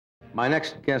My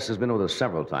next guest has been with us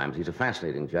several times. He's a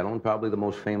fascinating gentleman, probably the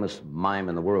most famous mime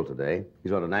in the world today.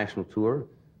 He's on a national tour,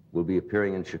 will be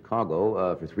appearing in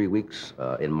Chicago for 3 weeks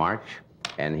in March,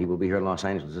 and he will be here in Los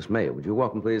Angeles this May. Would you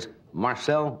welcome, please,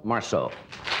 Marcel Marceau.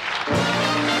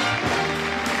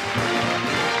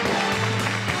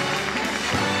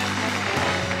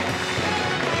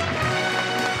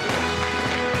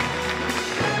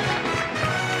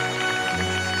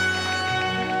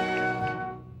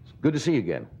 Good to see you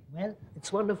again. Well,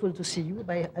 it's wonderful to see you,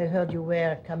 but I heard you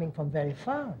were coming from very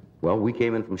far. Well, we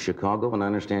came in from Chicago, and I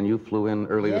understand you flew in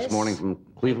early this morning from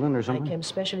Cleveland or something? I came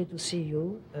specially to see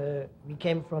you. We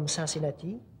came from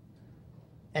Cincinnati,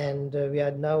 and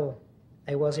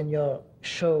I was in your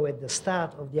show at the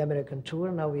start of the American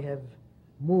tour. Now we have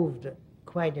moved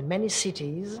quite in many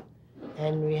cities,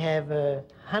 and we have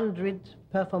 100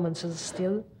 performances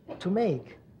still to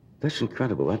make. That's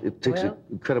incredible. It takes an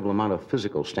incredible amount of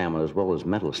physical stamina as well as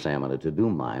mental stamina to do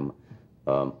mime.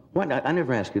 I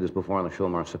never asked you this before on the show,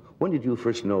 Marcel. When did you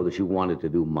first know that you wanted to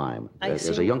do mime?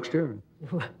 As a youngster?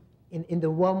 In the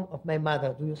womb of my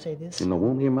mother. Do you say this? In the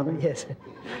womb of your mother? Yes.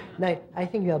 Now, I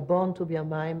think you are born to be a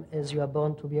mime as you are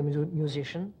born to be a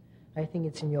musician. I think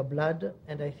it's in your blood,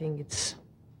 and I think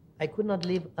I could not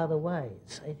live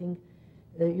otherwise. I think,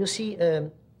 you see,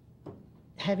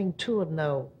 having toured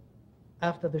now,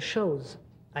 after the shows,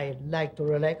 I like to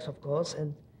relax, of course,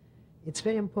 and it's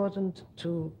very important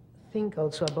to think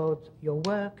also about your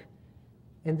work.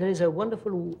 And there is a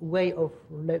wonderful way of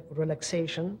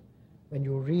relaxation when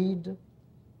you read,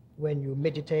 when you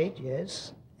meditate,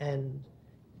 yes. And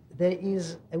there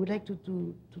is, I would like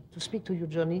to speak to you,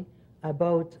 Johnny,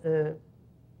 about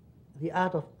the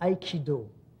art of Aikido.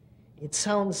 It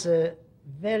sounds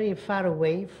very far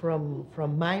away from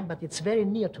mime, but it's very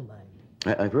near to mime.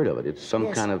 I've heard of it. It's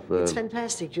some kind of... It's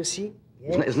fantastic, you see.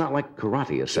 Yes. It's not like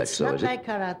karate as such, it's though, not is it? like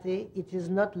karate. It is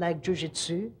not like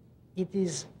jiu-jitsu. It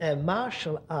is a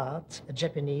martial art, a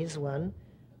Japanese one,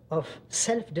 of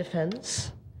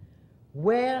self-defense,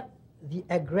 where the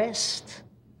aggressed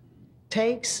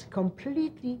takes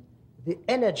completely the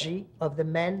energy of the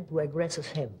man who aggresses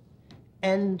him.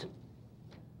 And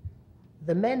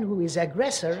the man who is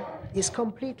aggressor is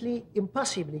completely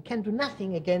impossible. He can do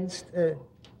nothing against...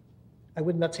 I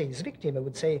would not say his victim, I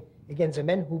would say against the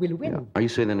man who will win. Yeah. Are you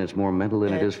saying then it's more mental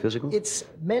than it is physical? It's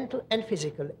mental and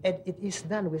physical, and it is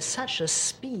done with such a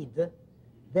speed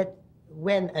that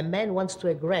when a man wants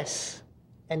to aggress,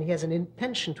 and he has an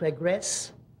intention to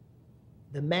aggress,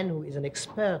 the man who is an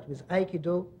expert with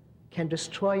Aikido can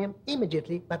destroy him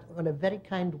immediately, but on a very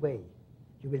kind way.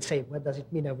 You will say, what does it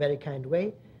mean, a very kind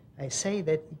way? I say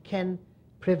that it can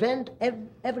prevent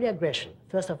every aggression.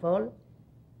 First of all,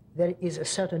 there is a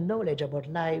certain knowledge about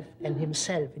life and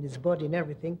himself and his body and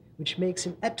everything, which makes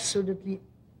him absolutely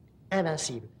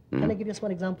invincible. Can I give you just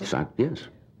one example? Yes.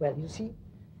 Well, you see,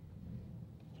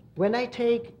 when I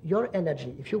take your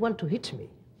energy, if you want to hit me,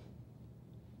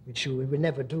 which you will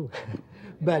never do,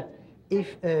 but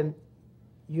if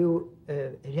you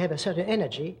have a certain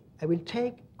energy, I will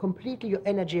take completely your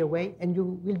energy away and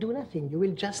you will do nothing. You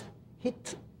will just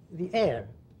hit the air.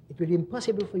 It will be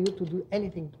impossible for you to do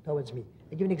anything towards me.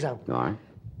 I'll give you an example. All right.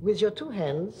 With your two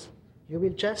hands, you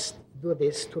will just do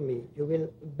this to me. You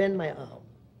will bend my arm.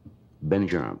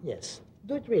 Bend your arm? Yes.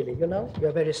 Do it really, you know. You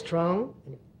are very strong.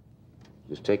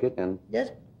 Just take it and...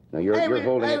 Yes. Now you're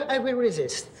holding it. I will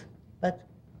resist, but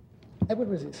I will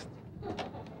resist.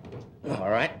 All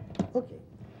right. Okay.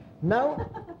 Now,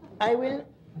 I will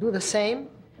do the same,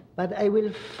 but I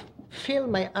will fill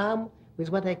my arm with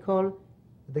what I call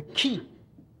the ki.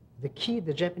 The ki,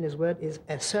 the Japanese word, is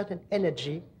a certain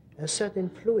energy, a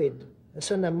certain fluid, a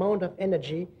certain amount of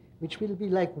energy, which will be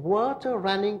like water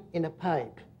running in a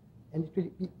pipe. And it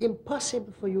will be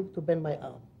impossible for you to bend my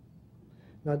arm.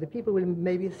 Now, the people will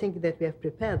maybe think that we have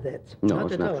prepared that. No,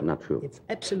 it's not true. It's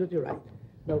absolutely right.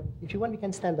 Now, if you want, we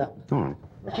can stand up. All right.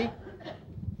 Okay?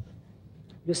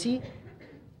 You see,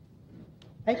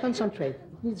 I concentrate.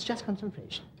 It needs just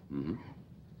concentration. Mm-hmm.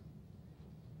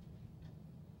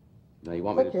 Now you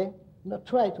want me to... Now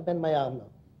try to bend my arm now.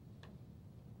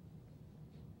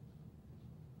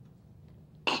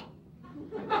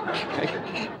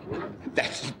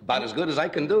 That's about as good as I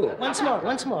can do. Once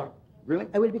more. Really?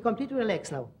 I will be completely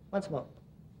relaxed now. Once more.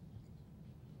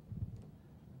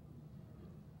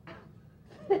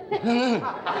 It's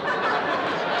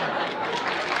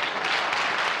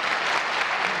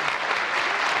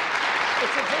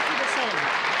exactly the same.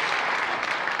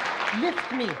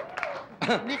 Lift me.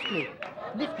 Lift me.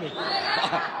 Lift me.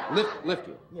 Lift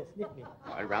you? Yes, lift me.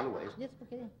 All right, around the waist. Yes,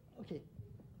 okay. Okay.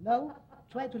 Now,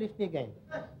 try to lift me again.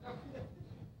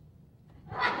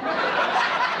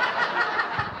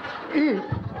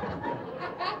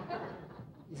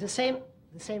 It's the same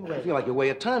way. I feel like you weigh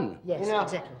a ton. Yes,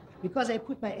 exactly. Because I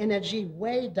put my energy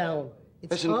way down.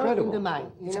 That's all incredible. in the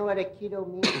mind. You know what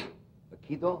Aikido means?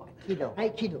 Aikido? Aikido.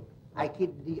 Aikido.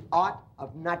 Aikido, the art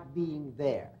of not being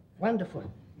there.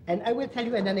 Wonderful. And I will tell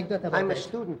you an anecdote about I'm a that.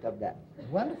 student of that.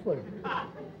 Wonderful.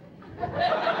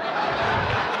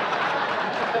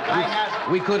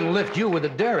 We couldn't lift you with a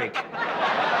derrick.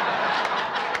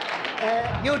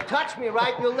 You touch me,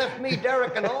 right? You lift me,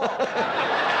 Derek, and all.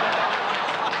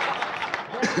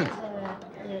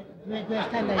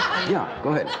 Yeah,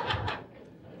 go ahead.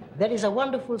 There is a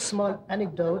wonderful small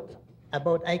anecdote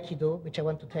about Aikido, which I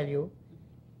want to tell you,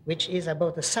 which is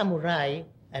about a samurai,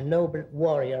 a noble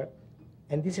warrior,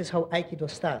 and this is how Aikido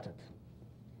started.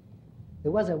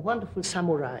 There was a wonderful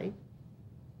samurai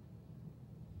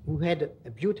who had a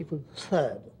beautiful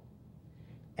sword,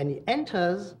 and he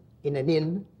enters in an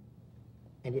inn,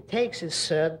 and he takes his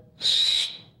sword,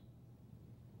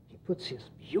 he puts his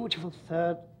beautiful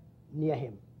sword near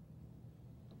him,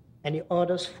 and he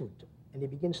orders food, and he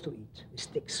begins to eat with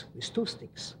sticks, with 2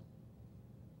 sticks.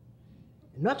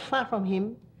 And not far from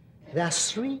him, there are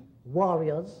 3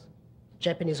 warriors,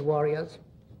 Japanese warriors,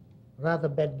 rather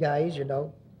bad guys, you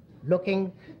know,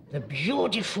 looking the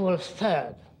beautiful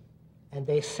sword, and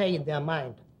they say in their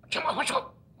mind,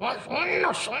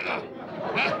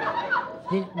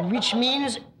 which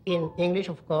means, in English,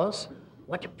 of course,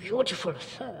 what a beautiful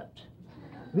sword.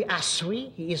 We are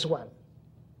 3, he is 1.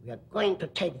 We are going to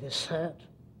take this sword,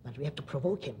 but we have to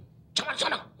provoke him.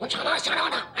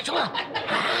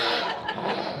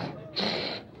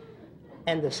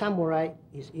 And the samurai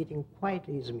is eating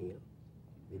quietly his meal,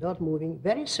 without moving,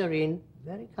 very serene,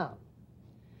 very calm.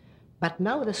 But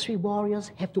now the 3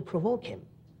 warriors have to provoke him.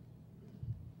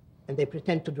 And they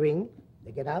pretend to drink,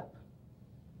 they get up,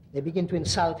 they begin to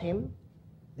insult him,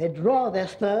 they draw their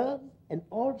swords, and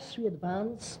all 3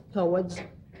 advance towards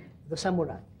the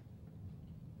samurai.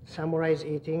 The samurai is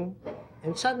eating,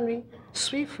 and suddenly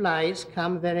 3 flies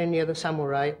come very near the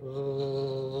samurai.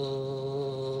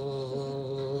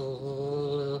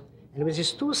 And with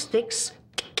his 2 sticks,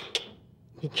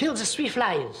 he kills the 3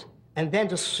 flies. And then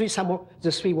the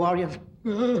 3 warriors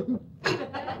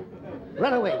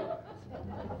run away.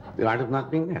 The art of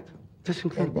not being that. That's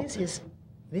incredible. And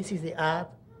this is the art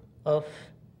of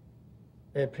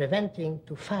preventing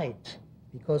to fight.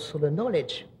 Because through the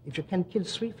knowledge, if you can kill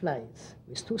 3 flies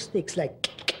with 2 sticks, like...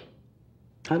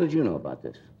 How did you know about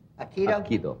this? Aikido?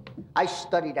 Aikido. I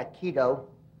studied Aikido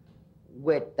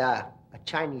with a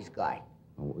Chinese guy.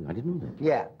 Oh, I didn't know that.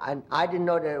 Yeah, and I didn't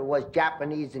know that it was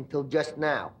Japanese until just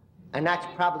now. And that's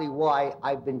probably why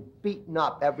I've been beaten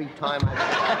up every time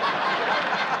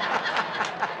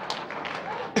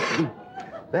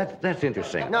That's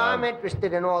interesting. No, I'm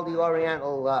interested in all the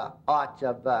Oriental arts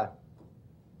of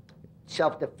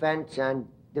self-defense and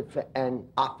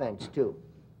offense, too.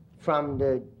 From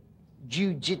the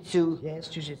jiu-jitsu, yes,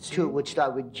 jiu-jitsu, to which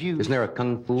start with Jews. Isn't there a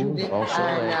kung fu also?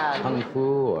 And, kung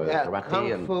fu or karate?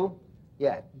 Kung fu,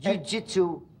 yeah.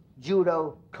 Jiu-jitsu,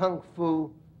 judo, kung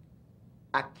fu,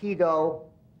 Aikido,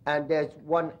 and there's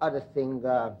one other thing.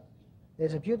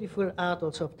 There's a beautiful art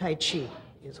also of Tai Chi.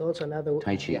 It's also another...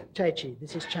 Tai Chi. Yeah, Tai Chi.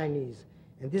 This is Chinese.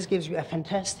 And this gives you a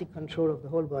fantastic control of the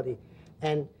whole body.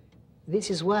 And this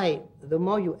is why the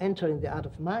more you enter in the art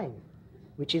of mime,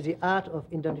 which is the art of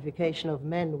identification of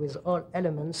men with all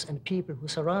elements and people who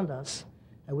surround us,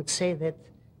 I would say that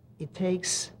it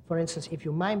takes, for instance, if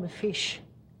you mime a fish,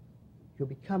 you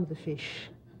become the fish.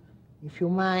 If you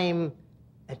mime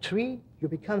a tree, you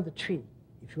become the tree.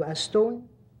 If you are stone,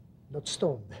 not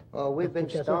stoned. Oh, we've been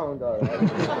stoned already.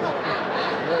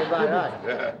 What about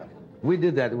us? We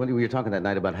did that when we were talking that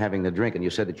night about having the drink, and you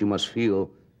said that you must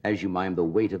feel, as you mime, the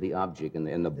weight of the object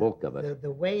and the bulk of it.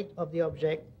 The weight of the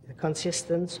object, the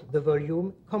consistence, the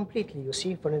volume, completely. You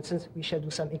see, for instance, we shall do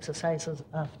some exercises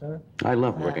after. I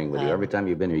love working with you. Every time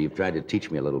you've been here, you've tried to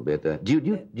teach me a little bit. Do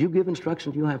you give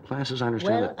instruction? Do you have classes? I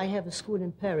understand Well, I have a school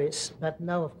in Paris, but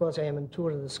now, of course, I am on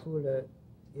tour. The school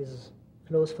is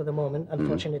closed for the moment,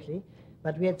 unfortunately.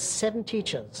 But we had 7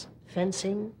 teachers: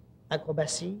 fencing,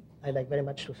 acrobacy. I like very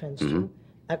much to fence too.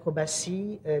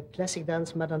 Acrobacy, classic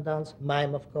dance, modern dance,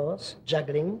 mime, of course,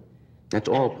 juggling. That's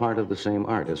all part of the same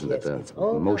art, isn't Yes, it? it's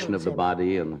all The motion of the same.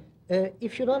 body and...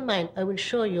 If you don't mind, I will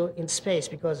show you in space,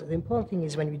 because the important thing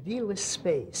is when we deal with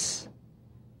space,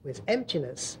 with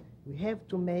emptiness, we have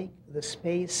to make the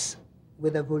space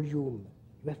with a volume.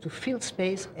 You have to fill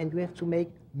space, and you have to make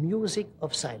music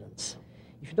of silence.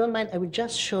 If you don't mind, I will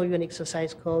just show you an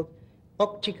exercise called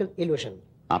optical illusion.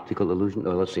 Optical illusion?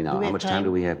 Oh, let's see now. Do we How have much time time?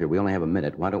 do we have here? We only have a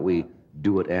minute. Why don't we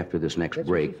do it after this next That's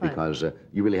break fine. because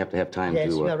you really have to have time to. Yes,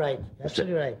 you are right.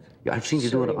 Absolutely right. Yeah, I've seen you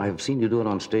do it. I've seen you do it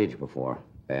on stage before,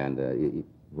 and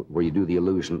where you do the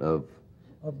illusion of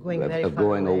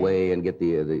going away and get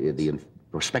the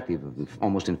perspective of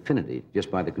almost infinity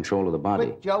just by the control of the body.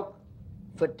 Quick joke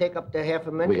for take up to half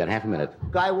a minute. We got half a minute.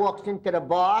 Guy walks into the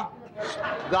bar.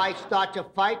 Guy starts a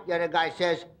fight. The other guy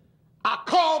says, "I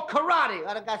call karate." The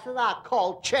other guy says, "I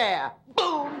call chair."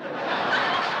 Boom.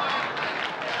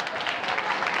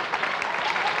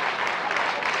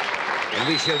 And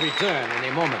we shall return in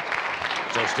a moment.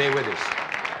 So stay with us.